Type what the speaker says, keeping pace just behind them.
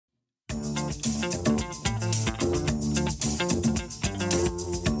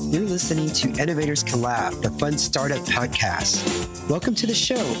listening to Innovators Can Laugh, the fun startup podcast. Welcome to the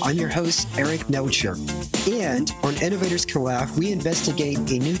show. I'm your host, Eric Melcher. And on Innovators Can Laugh, we investigate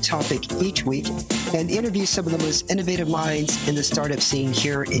a new topic each week and interview some of the most innovative minds in the startup scene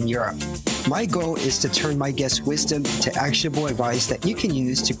here in Europe. My goal is to turn my guests' wisdom to actionable advice that you can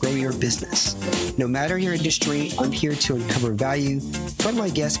use to grow your business. No matter your industry, I'm here to uncover value from my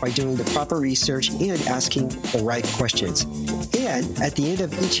guests by doing the proper research and asking the right questions. And at the end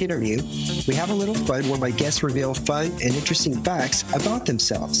of each interview, we have a little fun where my guests reveal fun and interesting facts about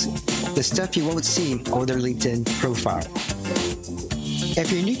themselves, the stuff you won't see on their LinkedIn profile. If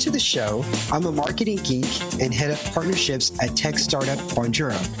you're new to the show, I'm a marketing geek and head of partnerships at tech startup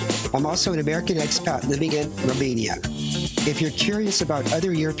Bonjoro. I'm also an American expat living in Romania. If you're curious about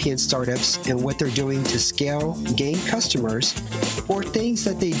other European startups and what they're doing to scale, gain customers, or things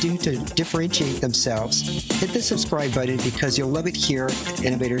that they do to differentiate themselves, hit the subscribe button because you'll love it here at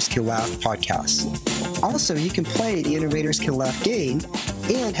Innovators Can Laugh podcast. Also, you can play the Innovators Can Laugh game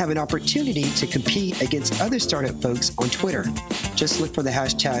and have an opportunity to compete against other startup folks on Twitter. Just look for the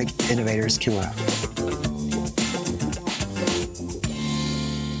hashtag Innovators Can Laugh.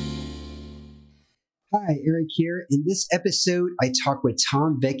 Hi, Eric here. In this episode, I talk with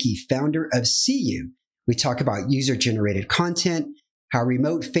Tom Vecchi, founder of CU. We talk about user-generated content, how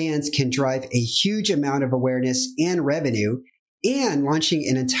remote fans can drive a huge amount of awareness and revenue, and launching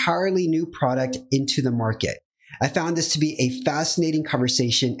an entirely new product into the market. I found this to be a fascinating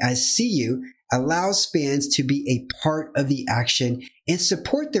conversation as CU allows fans to be a part of the action and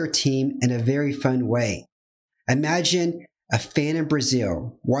support their team in a very fun way. Imagine a fan in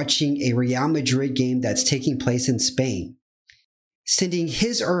Brazil watching a Real Madrid game that's taking place in Spain, sending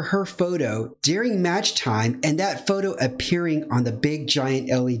his or her photo during match time and that photo appearing on the big giant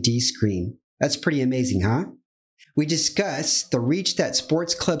LED screen. That's pretty amazing, huh? We discuss the reach that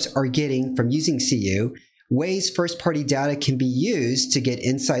sports clubs are getting from using CU, ways first-party data can be used to get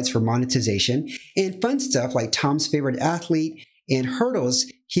insights for monetization, and fun stuff like Tom's favorite athlete and hurdles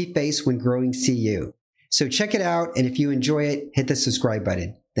he faced when growing CU. So check it out, and if you enjoy it, hit the subscribe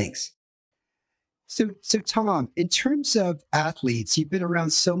button. Thanks. So Tom, in terms of athletes, you've been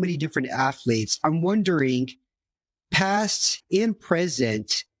around so many different athletes. I'm wondering, past and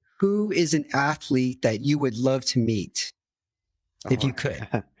present, who is an athlete that you would love to meet, if you could?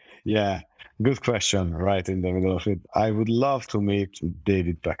 Yeah, good question. Right in the middle of it. I would love to meet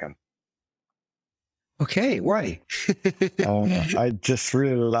David Beckham. Okay, why? I just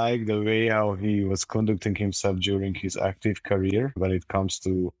really like the way how he was conducting himself during his active career when it comes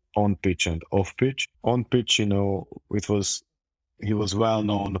to on pitch and off pitch. On pitch, he was well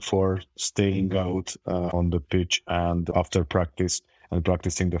known for staying out on the pitch and after practice and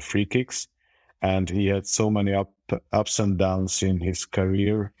practicing the free kicks. And he had so many ups and downs in his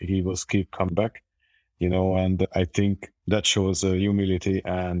career. He was keep comeback, and I think that shows humility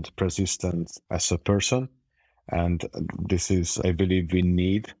and persistence as a person. And this is, I believe, we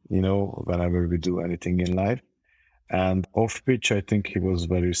need, whenever we do anything in life. And off pitch, I think he was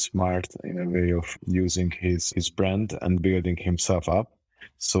very smart in a way of using his brand and building himself up.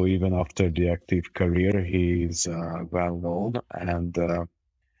 So even after the active career, he is well known and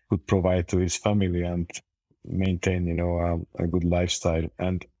could provide to his family and maintain, a good lifestyle,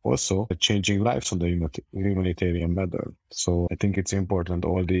 and also changing lives on the humanitarian matter. So I think it's important,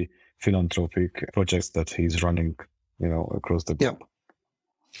 all the philanthropic projects that he's running, across the globe. Yeah.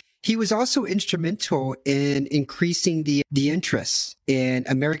 He was also instrumental in increasing the interest in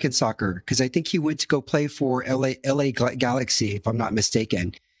American soccer, because I think he went to go play for LA Galaxy, if I'm not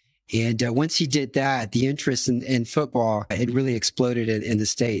mistaken. And once he did that, the interest in football, it really exploded in the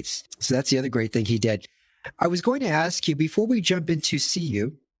States. So that's the other great thing he did. I was going to ask you, before we jump into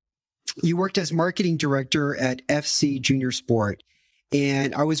CU, you worked as marketing director at FC Junior Sport.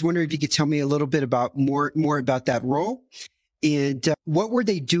 And I was wondering if you could tell me a little bit about more about that role. And what were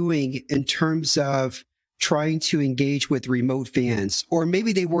they doing in terms of trying to engage with remote fans? Or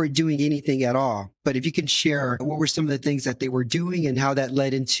maybe they weren't doing anything at all. But if you can share, what were some of the things that they were doing and how that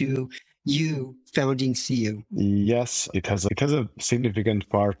led into you founding CU? Yes, it has a significant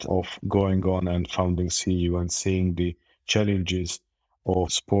part of going on and founding CU and seeing the challenges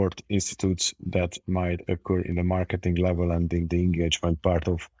of sport institutes that might occur in the marketing level and in the engagement part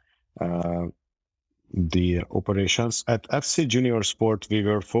of the operations. At FC Junior Sport, we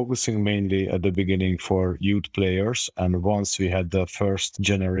were focusing mainly at the beginning for youth players. And once we had the first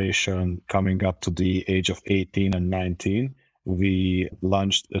generation coming up to the age of 18 and 19, we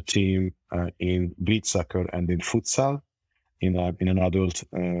launched a team in beach soccer and in futsal in an adult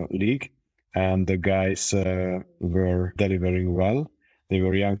league. And the guys were delivering well. They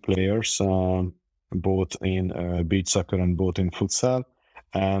were young players, both in beach soccer and both in futsal.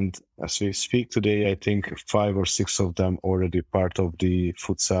 And as we speak today, I think 5 or 6 of them already part of the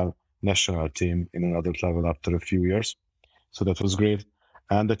futsal national team in another level after a few years. So that was great.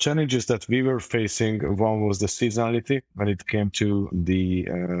 And the challenges that we were facing, one was the seasonality when it came to the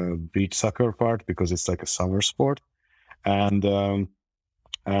beach soccer part, because it's like a summer sport, and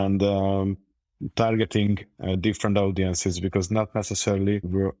targeting different audiences, because not necessarily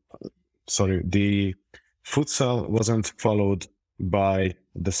the futsal wasn't followed by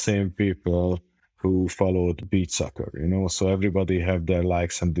the same people who followed beach soccer, so everybody have their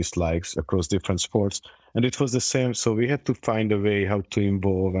likes and dislikes across different sports, and it was the same. So we had to find a way how to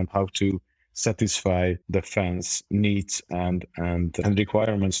involve and how to satisfy the fans' needs and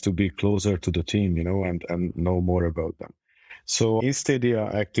requirements to be closer to the team, and know more about them. So in-stadia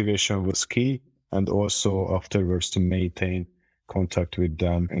activation was key, and also afterwards to maintain contact with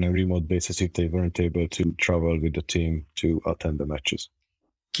them on a remote basis if they weren't able to travel with the team to attend the matches.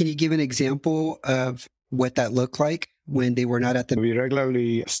 Can you give an example of what that looked like when they were not at the... We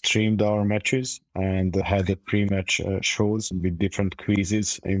regularly streamed our matches and had the pre-match shows with different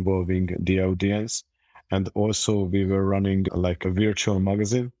quizzes involving the audience. And also we were running like a virtual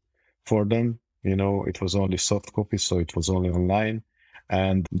magazine for them. It was only soft copy, so it was only online.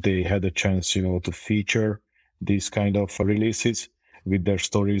 And they had a chance, to feature these kind of releases with their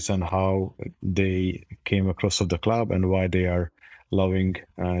stories and how they came across of the club and why they are loving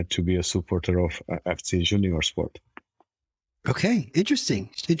to be a supporter of FC Junior Sport. Okay, interesting.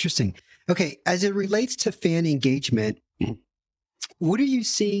 Okay, as it relates to fan engagement, what are you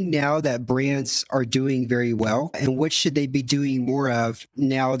seeing now that brands are doing very well, and what should they be doing more of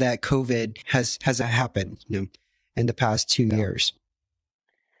now that COVID has happened, in the past 2 years?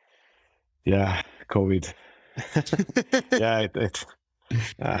 Yeah, COVID. Yeah,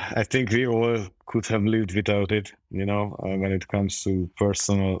 I think we all could have lived without it, when it comes to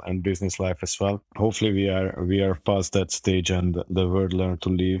personal and business life as well. Hopefully we are past that stage and the world learned to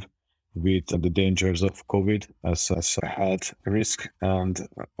live with the dangers of COVID as a health risk, and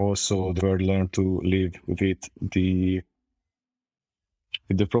also the world learned to live with the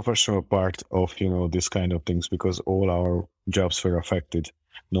professional part of, this kind of things, because all our jobs were affected,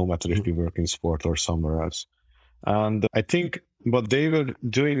 no matter if we work in sport or somewhere else. And I think what they were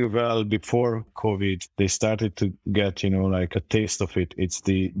doing well before COVID, they started to get, like a taste of it. It's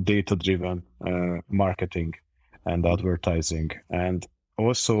the data-driven marketing and advertising, and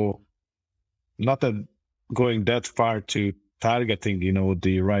also not going that far to targeting,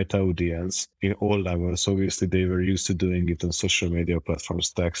 the right audience in all levels. Obviously, they were used to doing it on social media platforms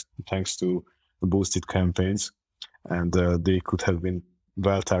thanks to boosted campaigns, and they could have been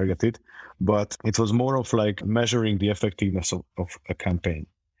well targeted, but it was more of like measuring the effectiveness of a campaign.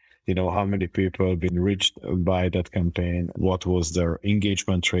 How many people have been reached by that campaign, what was their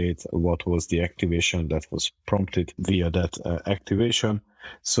engagement rate, what was the activation that was prompted via that activation.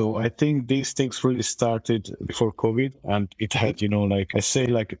 So I think these things really started before COVID, and it had, like I say,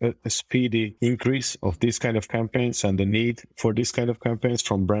 like a speedy increase of these kind of campaigns and the need for these kind of campaigns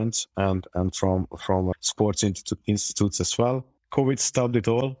from brands and from sports institutes as well. COVID stopped it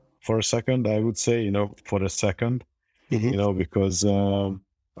all for a second, I would say, for a second, because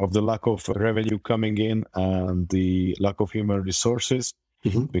of the lack of revenue coming in and the lack of human resources,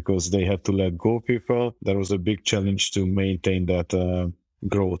 because they had to let go people. There was a big challenge to maintain that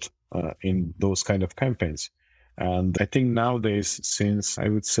growth in those kind of campaigns. And I think nowadays, since I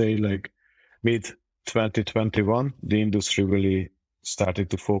would say like mid 2021, the industry really started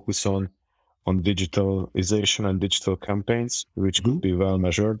to focus on digitalization and digital campaigns, which could be well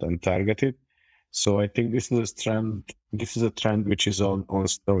measured and targeted. So I think this is a trend. This is a trend which is on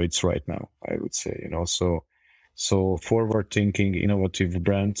steroids right now, I would say. So forward-thinking, innovative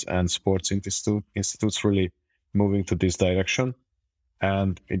brands and sports institutes really moving to this direction,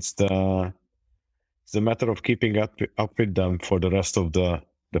 and it's the matter of keeping up with them for the rest of the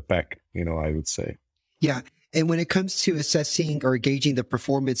pack. I would say. Yeah. And when it comes to assessing or gauging the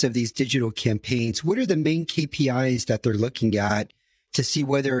performance of these digital campaigns, what are the main KPIs that they're looking at to see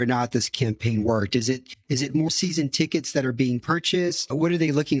whether or not this campaign worked? Is it more season tickets that are being purchased? What are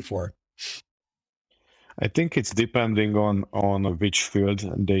they looking for? I think it's depending on which field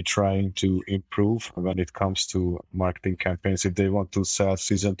they're trying to improve when it comes to marketing campaigns. If they want to sell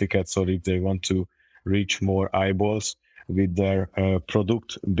season tickets, or if they want to reach more eyeballs with their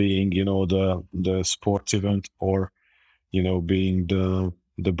product being, the sports event, or, being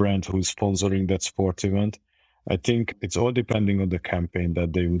the brand who's sponsoring that sports event. I think it's all depending on the campaign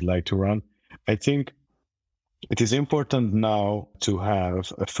that they would like to run. I think It is important now to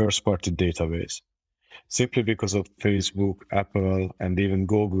have a first-party database, simply because of Facebook, Apple, and even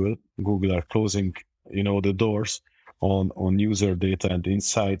Google. Google are closing, the doors on user data and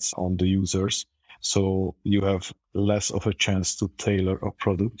insights on the users. So you have less of a chance to tailor a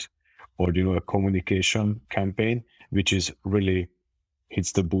product or, a communication campaign, which is really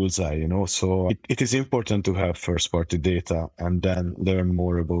hits the bullseye, So it is important to have first party data and then learn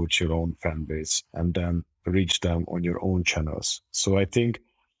more about your own fan base and then reach them on your own channels. So I think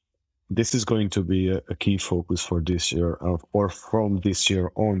this is going to be a key focus for this year, or from this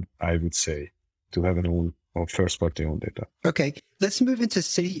year on, I would say, to have an own or first party own data. Okay, let's move into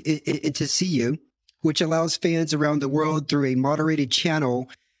CU, which allows fans around the world through a moderated channel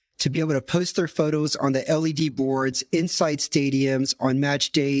to be able to post their photos on the LED boards inside stadiums on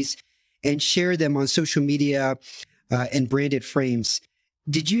match days and share them on social media and branded frames.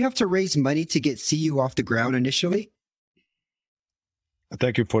 Did you have to raise money to get CU off the ground initially?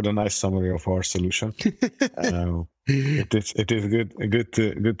 Thank you for the nice summary of our solution. It is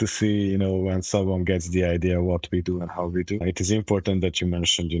good to see, when someone gets the idea what we do and how we do. It is important that you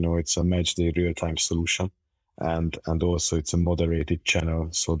mentioned, it's a match day real-time solution. And also it's a moderated channel.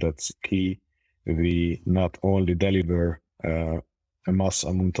 So that's key. We not only deliver a mass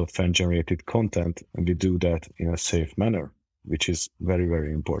amount of fan-generated content, and we do that in a safe manner, which is very,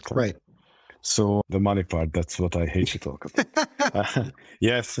 very important. Right. So the money part, that's what I hate to talk about.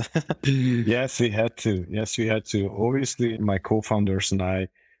 Yes. Yes, we had to. Obviously, my co-founders and I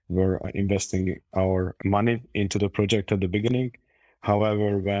were investing our money into the project at the beginning.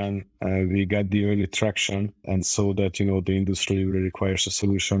 However, when we got the early traction and saw that, the industry really requires a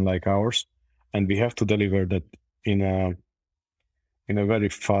solution like ours, and we have to deliver that in a very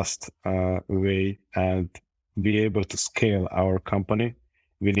fast way and be able to scale our company,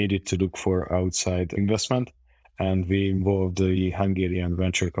 we needed to look for outside investment. And we involved the Hungarian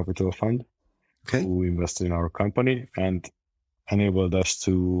Venture Capital Fund, who invested in our company and enabled us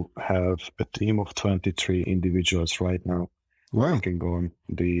to have a team of 23 individuals right now. Working on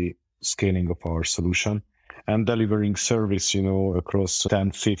the scaling of our solution and delivering service, across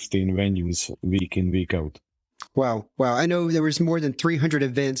 10, 15 venues week in, week out. Wow. I know there was more than 300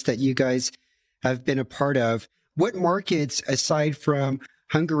 events that you guys have been a part of. What markets, aside from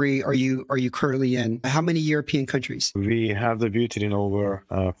Hungary, are you currently in? How many European countries? We have debuted in over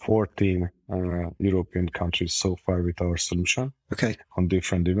 14 European countries so far with our solution. Okay. On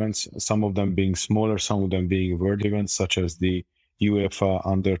different events, some of them being smaller, some of them being world events, such as the UEFA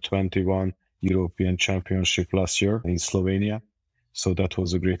Under-21 European Championship last year in Slovenia. So that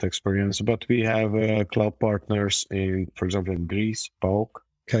was a great experience. But we have club partners for example, in Greece, PAOK,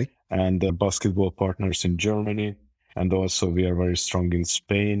 and basketball partners in Germany. And also we are very strong in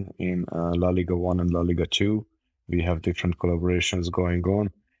Spain, in La Liga 1 and La Liga 2. We have different collaborations going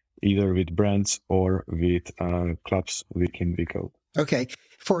on, either with brands or with clubs week in, week out. Okay.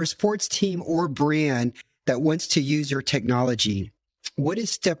 For a sports team or brand that wants to use your technology, what is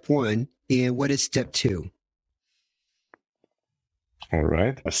step one and what is step two? All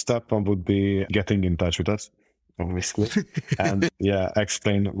right. Step one would be getting in touch with us, obviously, and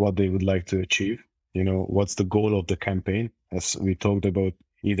explain what they would like to achieve. What's the goal of the campaign? As we talked about,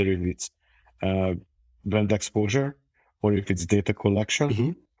 either if it's brand exposure or if it's data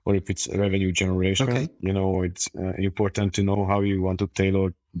collection or if it's revenue generation. Okay. It's important to know how you want to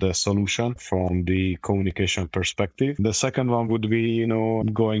tailor the solution from the communication perspective. The second one would be,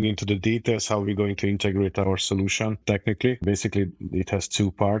 going into the details, how we're going to integrate our solution technically. Basically, it has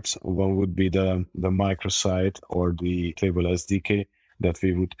two parts. One would be the microsite or the Table SDK that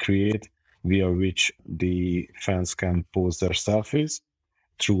we would create, via which the fans can post their selfies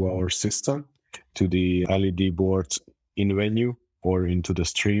through our system to the LED boards in venue or into the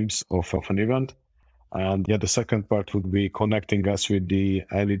streams of an event. And the second part would be connecting us with the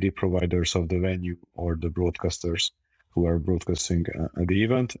LED providers of the venue or the broadcasters who are broadcasting the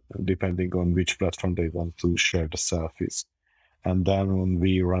event, depending on which platform they want to share the selfies. And then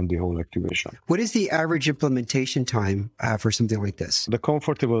we run the whole activation. What is the average implementation time for something like this? The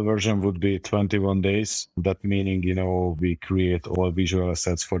comfortable version would be 21 days. That meaning, we create all visual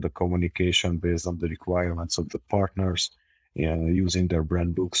assets for the communication based on the requirements of the partners, using their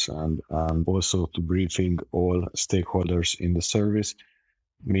brand books and also to briefing all stakeholders in the service,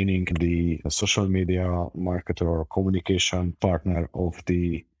 meaning the social media marketer or communication partner of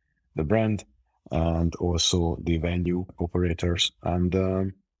the brand, and also the venue operators. And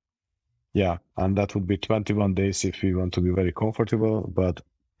and that would be 21 days if we want to be very comfortable, but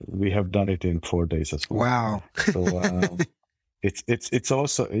we have done it in 4 days as well. Wow. So It's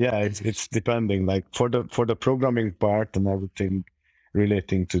also, yeah, it's depending, like for the programming part and everything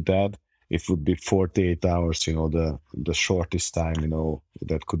relating to that, it would be 48 hours, the shortest time,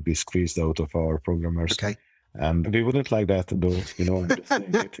 that could be squeezed out of our programmers. Okay. And we wouldn't like that though, I'm just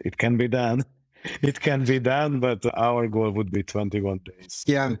saying it can be done. It can be done, but our goal would be 21 days.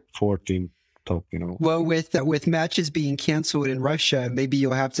 Yeah. 14 top, Well, with matches being canceled in Russia, maybe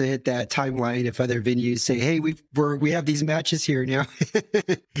you'll have to hit that timeline if other venues say, "Hey, we have these matches here now."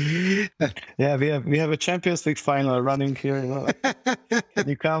 Yeah, we have a Champions League final running here. Can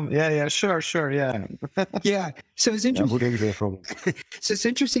you come? Yeah, sure, yeah. Yeah. So it's interesting. Wouldn't be a problem. So it's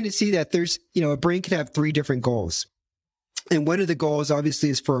interesting to see that there's, a brand can have three different goals, and one of the goals obviously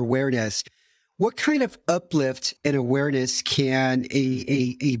is for awareness. What kind of uplift and awareness can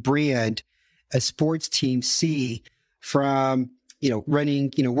a brand, a sports team see from,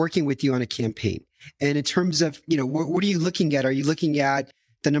 running, working with you on a campaign? And in terms of, what are you looking at? Are you looking at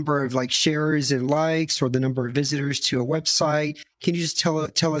the number of like shares and likes or the number of visitors to a website? Can you just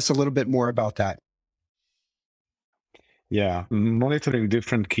tell us a little bit more about that? Yeah, monitoring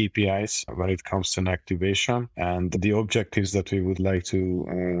different KPIs when it comes to an activation and the objectives that we would like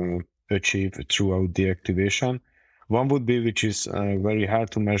to achieve throughout the activation. One would be, which is very hard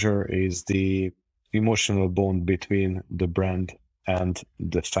to measure, is the emotional bond between the brand and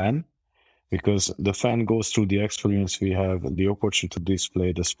the fan, because the fan goes through the experience. We have the opportunity to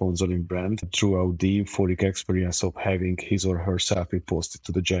display the sponsoring brand throughout the euphoric experience of having his or her selfie posted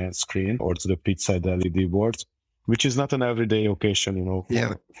to the giant screen or to the pitch side LED boards, which is not an everyday occasion,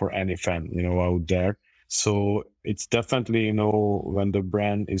 for any fan, out there. So it's definitely, when the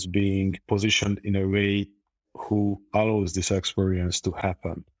brand is being positioned in a way who allows this experience to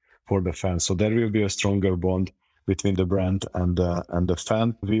happen for the fans. So there will be a stronger bond between the brand and the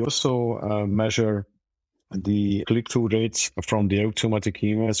fan. We also measure the click-through rates from the automatic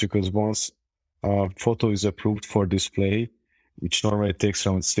emails, because once a photo is approved for display, which normally takes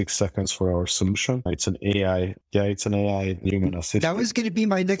around 6 seconds for our solution. It's an AI. Yeah, it's an AI human assistant. That was going to be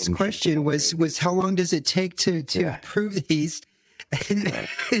my next question was how long does it take to approve these?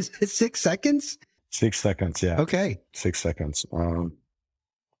 Is it 6 seconds? 6 seconds, yeah. Okay. 6 seconds.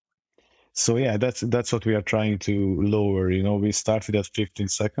 So yeah, that's what we are trying to lower. We started at 15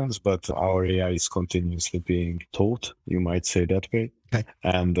 seconds, but our AI is continuously being taught, you might say that way. Okay.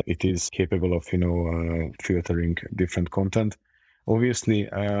 And it is capable of, filtering different content. Obviously,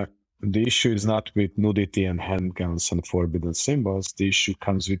 the issue is not with nudity and handguns and forbidden symbols. The issue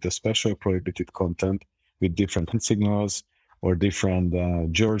comes with the special prohibited content with different hand signals or different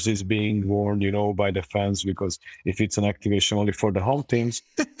jerseys being worn, by the fans, because if it's an activation only for the home teams,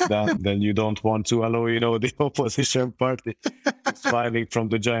 then you don't want to allow, the opposition party smiling from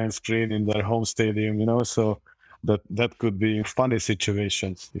the giant screen in their home stadium, so that could be funny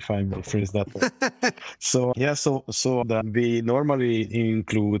situations, if I may phrase that way. So we normally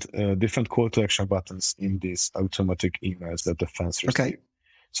include different call to action buttons in these automatic emails that the fans receive. Okay.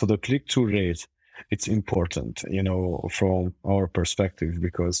 So the click-through rate, it's important, from our perspective,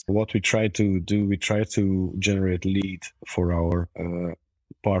 because what we try to do, we try to generate lead for our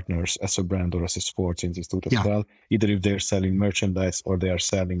partners as a brand or as a sports institute as well, either if they're selling merchandise or they are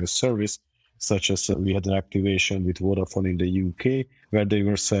selling a service, such as we had an activation with Vodafone in the UK where they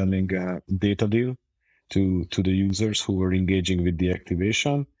were selling a data deal to the users who were engaging with the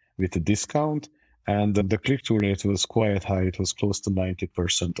activation with a discount. And the click-through rate was quite high. It was close to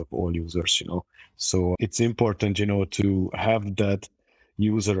 90% of all users, So it's important, to have that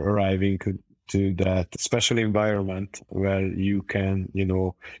user arriving to that special environment where you can,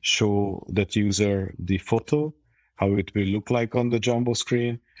 show that user the photo, how it will look like on the jumbo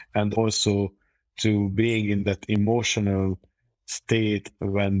screen, and also to being in that emotional state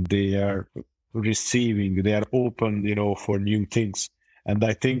when they are receiving, they are open, for new things. And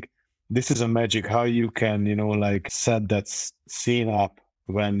I think this is a magic how you can, set that scene up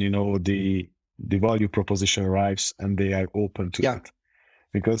when, the value proposition arrives and they are open to it.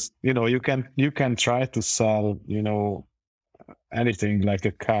 Because, you can try to sell, anything like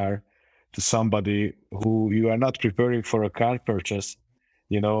a car to somebody who you are not preparing for a car purchase.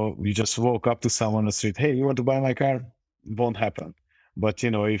 You just walk up to someone on the street, hey, you want to buy my car? It won't happen. But,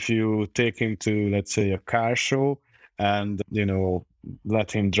 if you take him to, let's say, a car show and,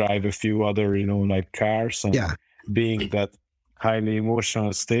 let him drive a few other, cars and being that highly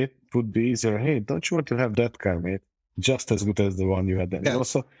emotional state would be easier. Hey, don't you want to have that car, mate? Just as good as the one you had then.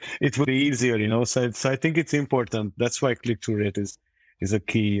 Also, it would be easier, So I think it's important. That's why click-through rate is a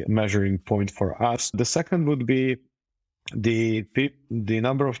key measuring point for us. The second would be the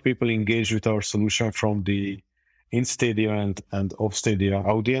number of people engaged with our solution from the in stadia and off stadia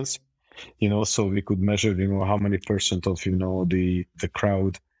audience, so we could measure, how many percent of, the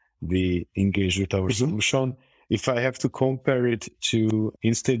crowd we engage with our solution. If I have to compare it to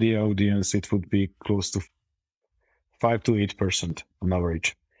in stadia audience, it would be close to 5 to 8% on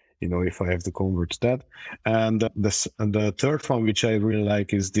average, if I have to convert that. And the third one, which I really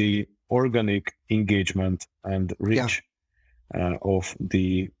like, is the organic engagement and reach of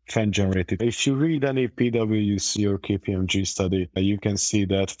the fan generated. If you read any PwC or KPMG study, you can see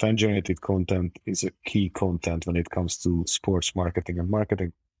that fan generated content is a key content when it comes to sports marketing and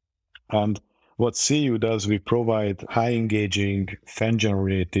marketing. And what CU does, we provide high engaging, fan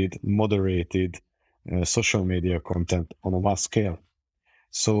generated, moderated social media content on a mass scale.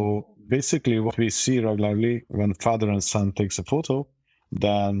 So basically what we see regularly when father and son takes a photo,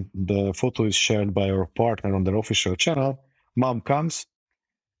 then the photo is shared by our partner on their official channel. Mom comes,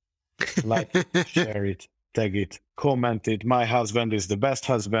 like, share it, tag it, comment it. My husband is the best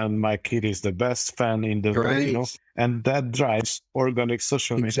husband. My kid is the best fan in the world, and that drives organic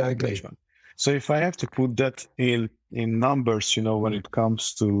social media engagement. So if I have to put that in numbers, when it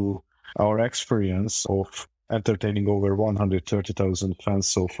comes to our experience of entertaining over 130,000 fans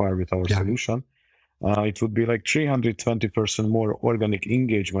so far with our solution, it would be like 320% more organic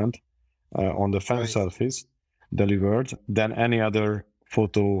engagement on the fan selfies delivered than any other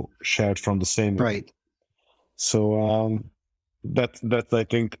photo shared from the same event. So that I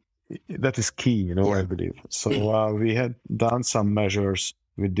think that is key, I believe. So we had done some measures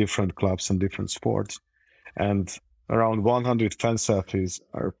with different clubs and different sports, and around 100 fan selfies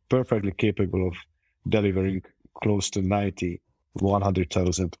are perfectly capable of delivering close to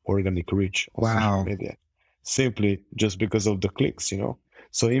 100,000 organic reach on social media, simply just because of the clicks,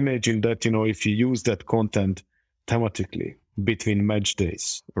 So imagine that, if you use that content thematically between match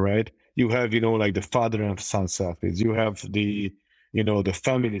days, right? You have, like the father and son selfies, you have the, the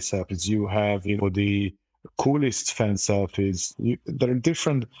family selfies, you have, the coolest fan selfies. There are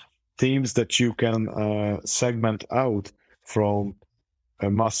different themes that you can segment out from a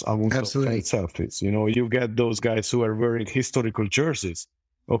mass amount of fan selfies. You get those guys who are wearing historical jerseys.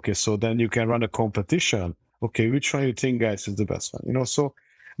 Okay, so then you can run a competition. Okay, which one you think, guys, is the best one? So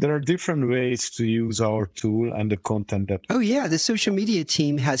there are different ways to use our tool and the content that... Oh, yeah. The social media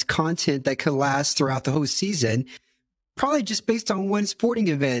team has content that could last throughout the whole season, probably just based on one sporting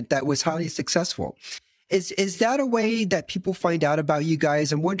event that was highly successful. Is that a way that people find out about you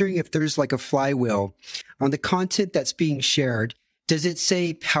guys? I'm wondering if there's like a flywheel on the content that's being shared. Does it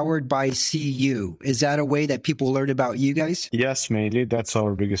say powered by CU? Is that a way that people learn about you guys? Yes, mainly. That's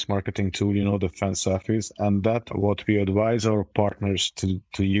our biggest marketing tool, the fan selfies, and that's what we advise our partners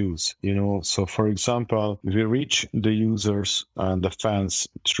to use, So for example, we reach the users and the fans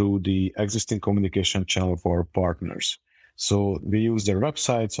through the existing communication channel of our partners. So we use their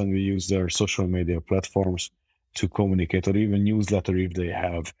websites and we use their social media platforms to communicate, or even newsletter if they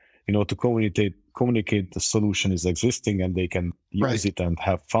have, to communicate the solution is existing and they can use it and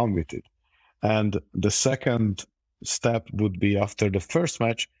have fun with it. And the second step would be, after the first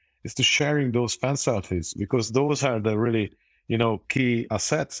match, is to sharing those fan selfies, because those are the really, key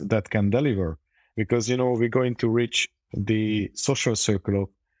assets that can deliver. Because, we're going to reach the social circle of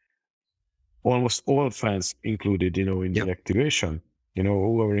almost all fans included, in the activation,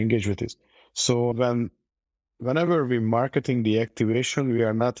 who are engaged with this. So whenever we're marketing the activation, we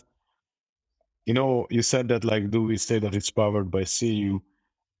are not, you said that, like, do we say that it's powered by CU?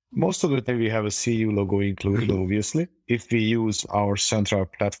 Most of the time we have a CU logo included, obviously, if we use our central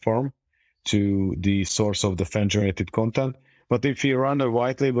platform to the source of the fan-generated content. But if we run a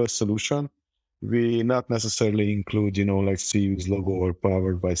white label solution, we not necessarily include, like CU's logo or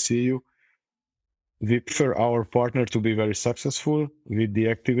powered by CU. We prefer our partner to be very successful with the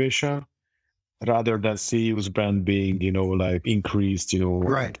activation, rather than CU's brand being, like increased,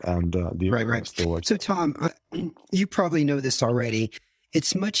 and the towards. So Tom, you probably know this already.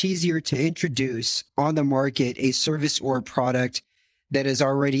 It's much easier to introduce on the market a service or a product that is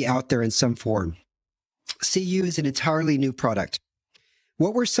already out there in some form. CU is an entirely new product.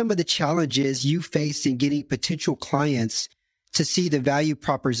 What were some of the challenges you faced in getting potential clients to see the value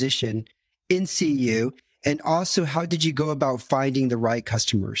proposition in CU? And also, how did you go about finding the right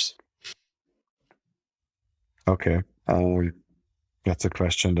customers? Okay. That's a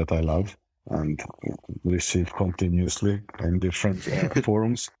question that I love and receive continuously in different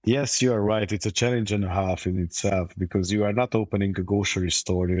forums. Yes, you are right. It's a challenge and a half in itself, because you are not opening a grocery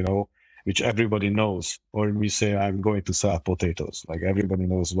store, which everybody knows. Or we say, I'm going to sell potatoes. Like, everybody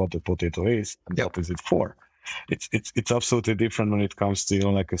knows what the potato is and what is it for. It's absolutely different when it comes to,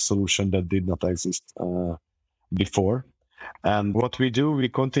 like a solution that did not exist before. And what we do, we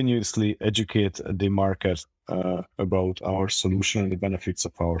continuously educate the market about our solution and the benefits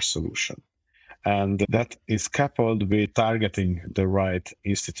of our solution. And that is coupled with targeting the right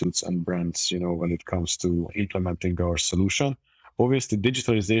institutes and brands, when it comes to implementing our solution. Obviously,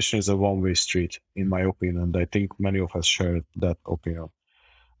 digitalization is a one-way street, in my opinion, and I think many of us share that opinion.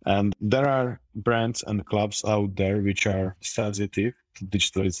 And there are brands and clubs out there which are sensitive to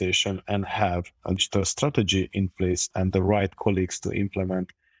digitalization and have a digital strategy in place and the right colleagues to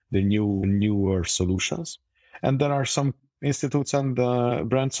implement the newer solutions. And there are some institutes and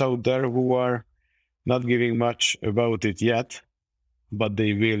brands out there who are not giving much about it yet, but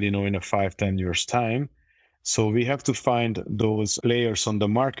they will, in a 5-10 years time. So we have to find those players on the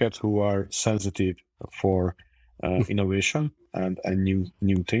market who are sensitive for innovation and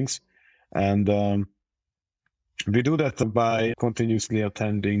new things. And we do that by continuously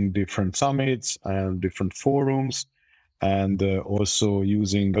attending different summits and different forums, and also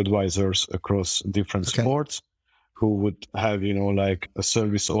using advisors across different sports who would have, like a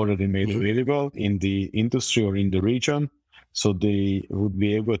service already made available in the industry or in the region. So they would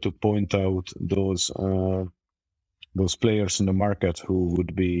be able to point out those players in the market who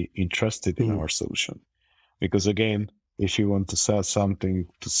would be interested in our solution. Because again, if you want to sell something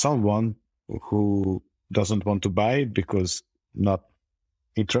to someone who doesn't want to buy it because not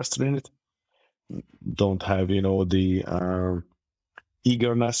interested in it, don't have, the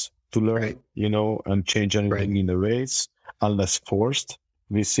eagerness to learn, and change anything in the ways, unless forced.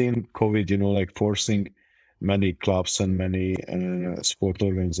 We've seen COVID, like forcing many clubs and many sport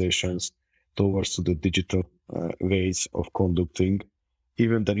organizations towards the digital ways of conducting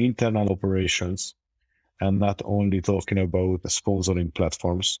even their internal operations, and not only talking about sponsoring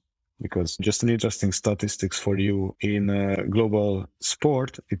platforms. Because just an interesting statistics for you, in global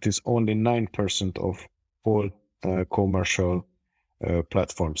sport, it is only 9% of all commercial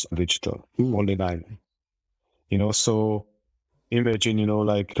platforms digital. Only 9. So imagine,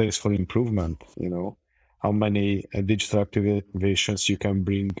 like place for improvement, how many digital activations you can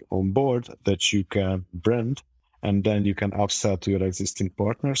bring on board that you can brand, and then you can upsell to your existing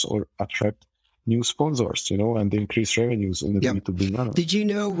partners or attract new sponsors, and increase revenues in the B2B manner. Did you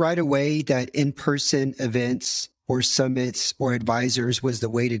know right away that in-person events or summits or advisors was the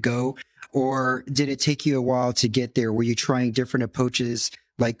way to go? Or did it take you a while to get there? Were you trying different approaches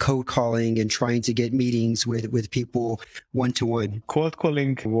like cold calling and trying to get meetings with people one-to-one? Cold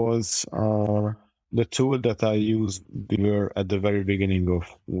calling was the tool that I used at the very beginning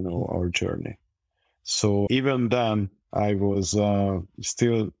of, our journey. So even then, I was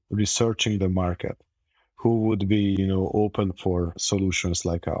still researching the market. Who would be, open for solutions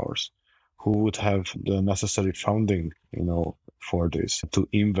like ours? Who would have the necessary funding, for this to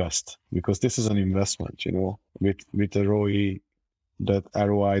invest? Because this is an investment, with a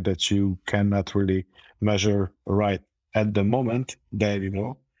ROI that you cannot really measure right at the moment,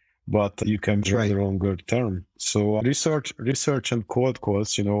 but you can measure the longer term. So research and cold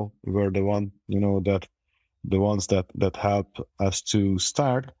calls, were the ones that helped us to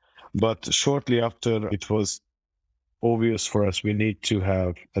start. But shortly after, it was obvious for us we need to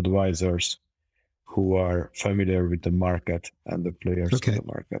have advisors who are familiar with the market and the players in the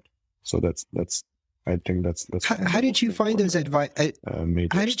market. So that's I think that's how did you find those advisors?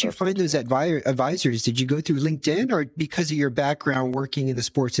 Did you go through LinkedIn, or because of your background working in the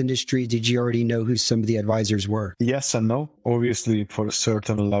sports industry, did you already know who some of the advisors were? Yes and no. Obviously, for a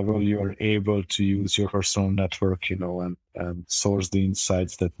certain level, you are able to use your personal network, and source the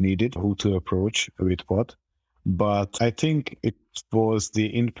insights that needed, who to approach with what. But I think it was the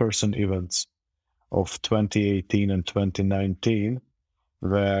in-person events of 2018 and 2019,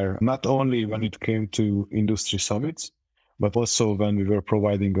 where not only when it came to industry summits, but also when we were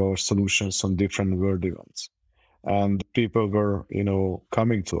providing our solutions on different world events. And people were,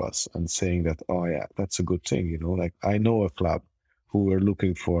 coming to us and saying that, oh yeah, that's a good thing, like I know a club who were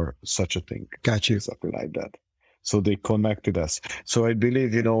looking for such a thing. Got you. Something like that. So they connected us. So I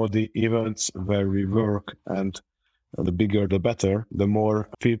believe, the events where we work, and the bigger the better, the more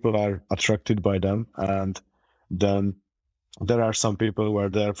people are attracted by them. And then there are some people who are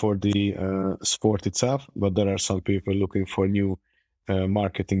there for the sport itself, but there are some people looking for new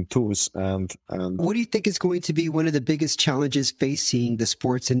marketing tools. And what do you think is going to be one of the biggest challenges facing the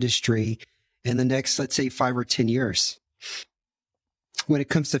sports industry in the next, let's say, 5 or 10 years when it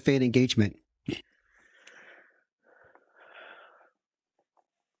comes to fan engagement?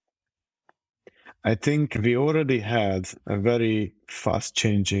 I think we already had a very fast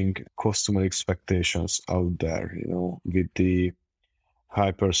changing customer expectations out there, with the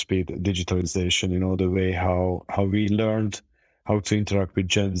hyper-speed digitalization, the way how we learned how to interact with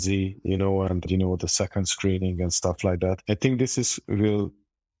Gen Z, and, the second screening and stuff like that. I think will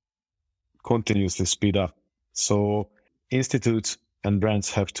continuously speed up. So institutes and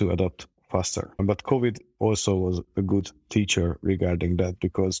brands have to adapt faster. But COVID also was a good teacher regarding that,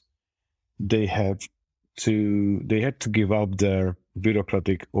 because they had to give up their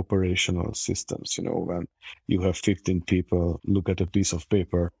bureaucratic operational systems. When you have 15 people look at a piece of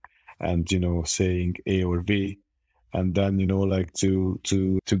paper and, saying A or B, and then, like to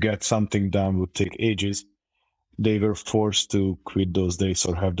get something done would take ages. They were forced to quit those days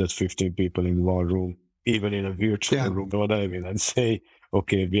or have that 15 people in one room, even in a virtual room, you know what I mean, and say,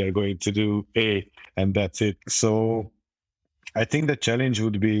 okay, we are going to do A, and that's it. So I think the challenge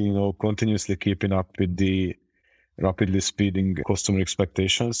would be, continuously keeping up with the rapidly speeding customer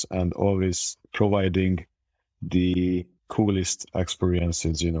expectations and always providing the coolest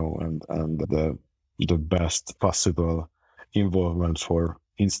experiences, and the best possible involvement for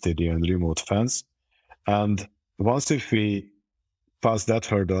in-stadium and remote fans. And once if we pass that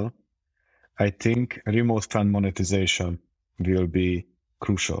hurdle, I think remote fan monetization will be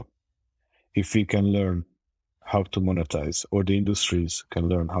crucial. If we can learn how to monetize, or the industries can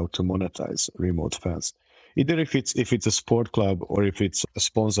learn how to monetize remote fans, either if it's a sport club or if it's a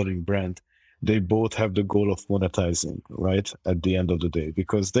sponsoring brand, they both have the goal of monetizing, right, at the end of the day,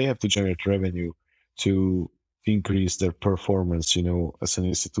 because they have to generate revenue to increase their performance, as an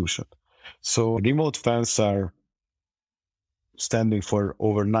institution. So remote fans are standing for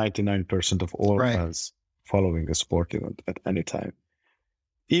over 99% of all fans following a sport event at any time.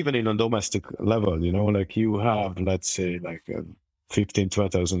 Even in a domestic level, like you have, let's say, like 15,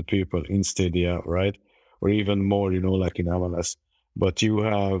 12,000 people in Stadia, right? Or even more, like in MLS. But you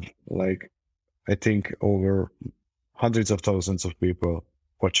have, like, I think over hundreds of thousands of people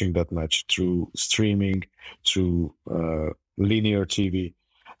watching that match through streaming, through linear TV.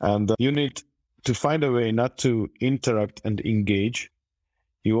 And you need to find a way not to interact and engage.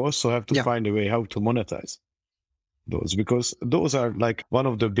 You also have to find a way how to monetize those, because those are like one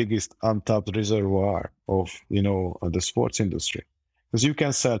of the biggest untapped reservoir of, the sports industry. Because you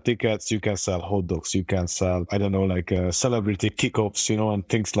can sell tickets, you can sell hot dogs, you can sell, I don't know, like celebrity kickoffs, and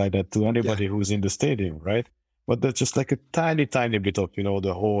things like that to anybody who's in the stadium, right? But that's just like a tiny, tiny bit of,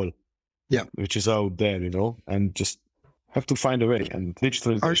 the whole, which is out there, and just have to find a way. And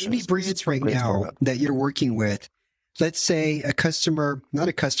digitalization. Are any brands right now that you're working with, let's say a fan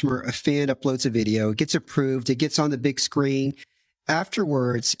uploads a video, it gets approved, it gets on the big screen.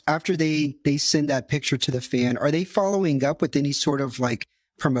 Afterwards, after they send that picture to the fan, are they following up with any sort of like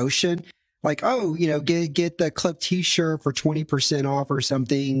promotion? Like, oh, get the club t-shirt for 20% off or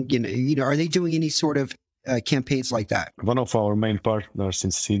something. Are they doing any sort of campaigns like that? One of our main partners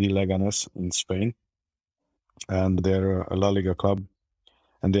is CD Leganes in Spain, and they're a La Liga club,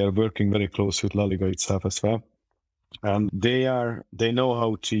 and they are working very close with La Liga itself as well. And they know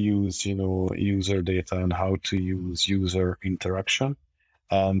how to use, user data and how to use user interaction,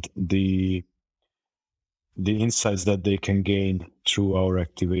 and the insights that they can gain through our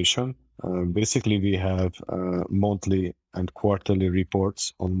activation. Basically, we have monthly and quarterly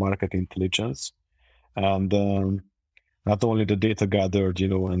reports on market intelligence, and not only the data gathered,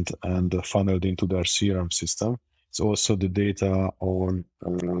 and funneled into their CRM system, it's also the data on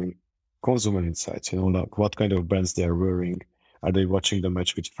consumer insights, like what kind of brands they are wearing. Are they watching the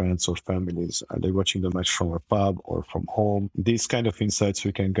match with friends or families? Are they watching the match from a pub or from home? These kind of insights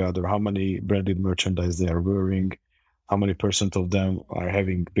we can gather. How many branded merchandise they are wearing? How many % of them are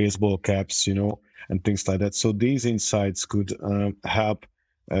having baseball caps, and things like that. So these insights could help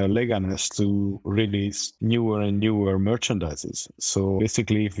Leganes to release newer and newer merchandises. So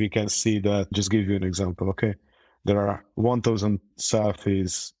basically, if we can see that, just give you an example, okay? There are 1,000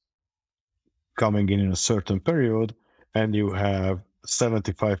 selfies coming in a certain period, and you have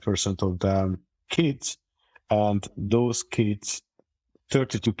 75% of them kids, and those kids,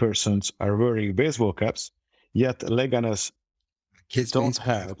 32% are wearing baseball caps, yet Leganes don't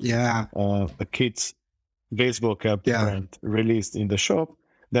have a kids baseball cap brand released in the shop.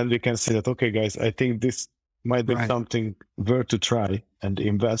 Then we can say that, okay, guys, I think this might be something worth to try and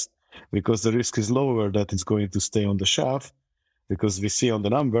invest, because the risk is lower that it's going to stay on the shelf, because we see on the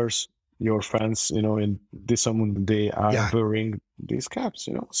numbers, your fans, in this moment, they are wearing these caps,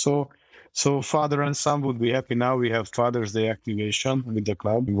 So father and son would be happy. Now we have Father's Day activation with the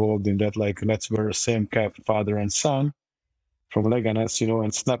club involved in that, like, let's wear the same cap, father and son, from Leganes,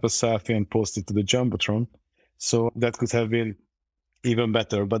 and snap a selfie and post it to the Jumbotron. So that could have been even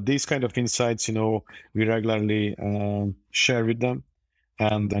better. But these kind of insights, we regularly share with them.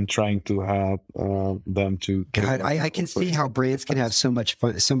 and trying to help them to. God, I can see how brands can have so much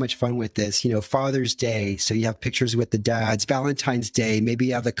fun with this. You know, Father's Day, so you have pictures with the dads. Valentine's Day, maybe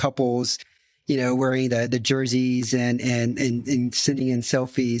you have the couples, you know, wearing the jerseys and sending in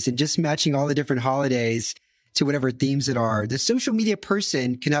selfies and just matching all the different holidays to whatever themes it are. The social media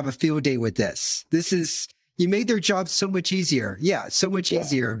person can have a field day with this. You made their job so much easier. Yeah, so much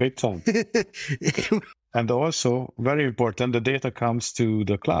easier. Big time. And also, very important, the data comes to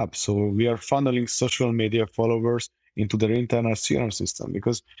the club. So we are funneling social media followers into their internal CRM system.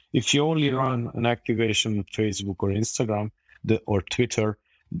 Because if you only run an activation on Facebook or Instagram or Twitter,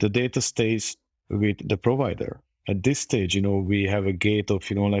 the data stays with the provider. At this stage, you know, we have a gate of,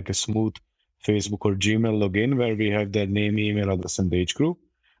 you know, like a smooth Facebook or Gmail login where we have their name, email address, and age group,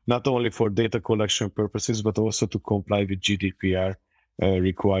 not only for data collection purposes, but also to comply with GDPR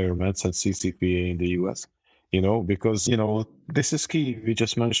requirements and CCPA in the US, you know, because, you know, this is key. We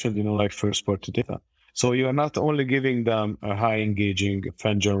just mentioned, you know, like first party data. So you are not only giving them a high engaging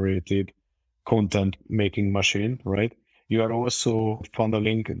fan generated content making machine, right? You are also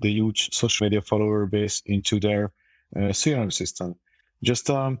funneling the huge social media follower base into their CRM system.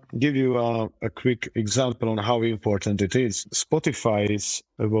 Just give you a quick example on how important it is. Spotify is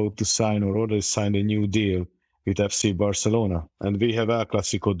about to sign or already signed a new deal with FC Barcelona. And we have El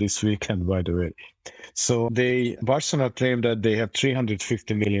Clasico this weekend, by the way. So Barcelona claimed that they have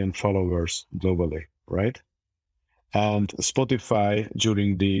 350 million followers globally, right? And Spotify,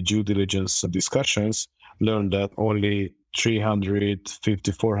 during the due diligence discussions, learned that only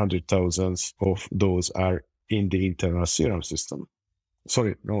 350, 400,000 of those are in the internal CRM system.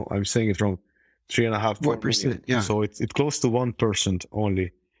 Sorry, no, I'm saying it wrong. 3.5%. Yeah. So it's close to 1%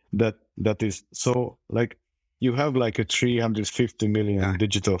 only. That is so like you have like a 350 million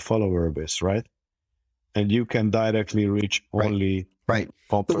digital follower base, right? And you can directly reach only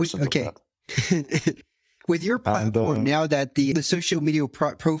 1% okay. of that. With your platform, now that the social media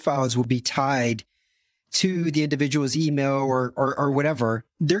profiles will be tied to the individual's email or whatever,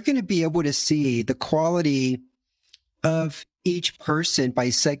 they're going to be able to see the quality of each person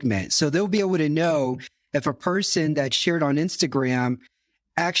by segment. So they'll be able to know if a person that shared on Instagram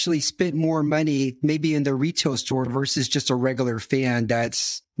actually spent more money maybe in the retail store versus just a regular fan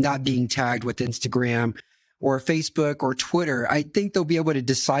that's not being tagged with Instagram or Facebook or Twitter. I think they'll be able to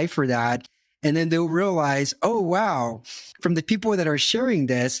decipher that. And then they'll realize, oh, wow, from the people that are sharing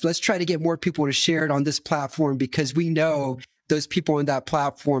this, let's try to get more people to share it on this platform because we know those people on that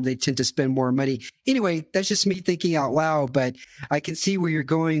platform, they tend to spend more money. Anyway, that's just me thinking out loud, but I can see where you're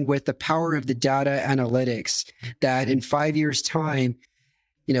going with the power of the data analytics, that in 5 years' time,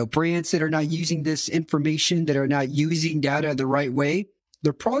 you know, brands that are not using this information, that are not using data the right way,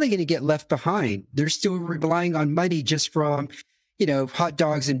 they're probably going to get left behind. They're still relying on money just from, you know, hot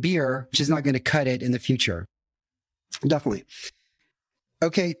dogs and beer, which is not going to cut it in the future. Definitely.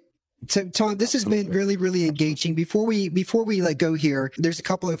 Okay. So Tom, this has been really, really engaging. Before we let go here, there's a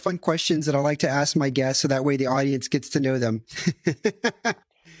couple of fun questions that I like to ask my guests so that way the audience gets to know them.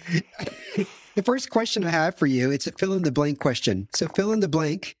 The first question I have for you, it's a fill in the blank question. So fill in the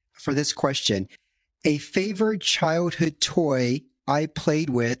blank for this question. A favorite childhood toy I played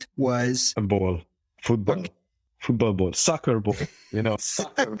with was a ball, football ball, soccer ball, you know,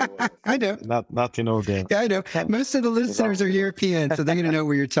 soccer ball. I know. Not, you know, the. Yeah, I know. Most of the listeners are European, so they're going to know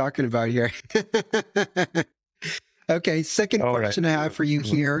what you're talking about here. Okay. Second question I have for you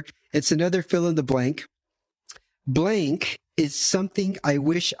here. It's another fill in the blank. Blank is something I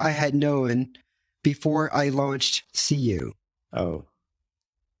wish I had known before I launched CU. Oh,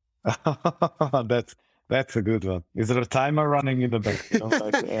 that's a good one. Is there a timer running in the back? You know,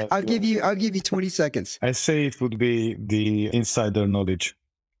 like, I'll give you 20 seconds. I say it would be the insider knowledge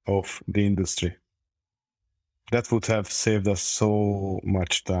of the industry. That would have saved us so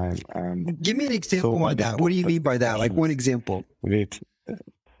much time. And give me an example on that. What do you mean by that? Like one example.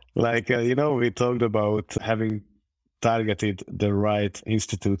 Like, you know, we talked about having targeted the right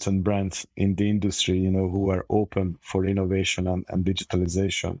institutes and brands in the industry, you know, who are open for innovation and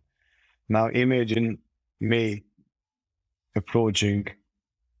digitalization. Now imagine me approaching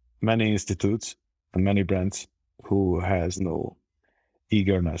many institutes and many brands who has no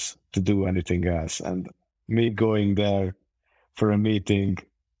eagerness to do anything else, and me going there for a meeting,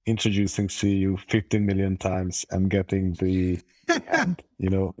 introducing CU 15 million times and getting the hand, you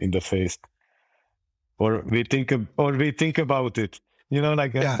know, in the face. Or we think about it, you know,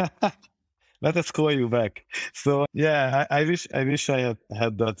 like let us call you back. So yeah, I wish I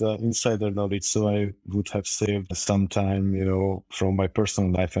had that insider knowledge, so I would have saved some time, you know, from my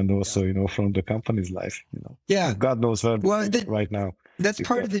personal life and also, you know, from the company's life, you know. Yeah. God knows where right now. That's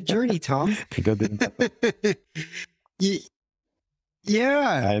part of the journey, Tom.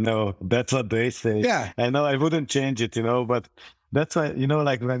 Yeah. I know. That's what they say. Yeah. I know I wouldn't change it, but that's why,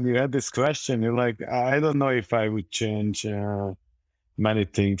 like when you had this question, you're like, I don't know if I would change many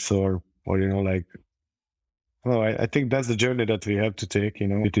things or like, well, I think that's the journey that we have to take,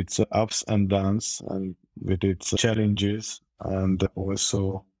 with its ups and downs and with its challenges and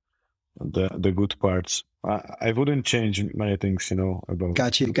also the good parts. I wouldn't change many things, about.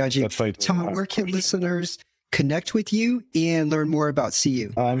 Got you. That's why Tom, where can listeners connect with you and learn more about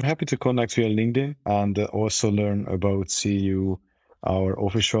CU? I'm happy to connect via LinkedIn and also learn about CU, our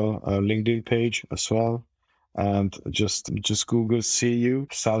official LinkedIn page as well. And just Google CU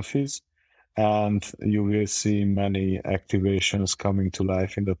selfies, and you will see many activations coming to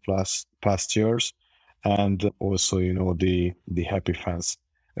life in the past years, and also the happy fans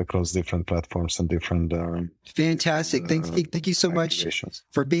across different platforms and different fantastic. Thank you so much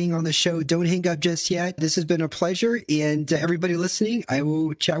for being on the show. Don't hang up just yet. This has been a pleasure, and everybody listening, I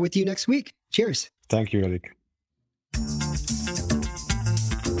will chat with you next week. Cheers. Thank you, Eric.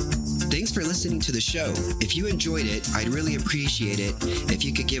 Thanks for listening to the show. If you enjoyed it, I'd really appreciate it if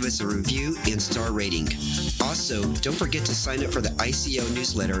you could give us a review and star rating. Also, don't forget to sign up for the ICO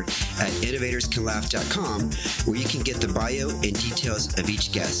newsletter at innovatorscanlaugh.com, where you can get the bio and details of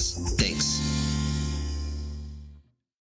each guest. Thanks.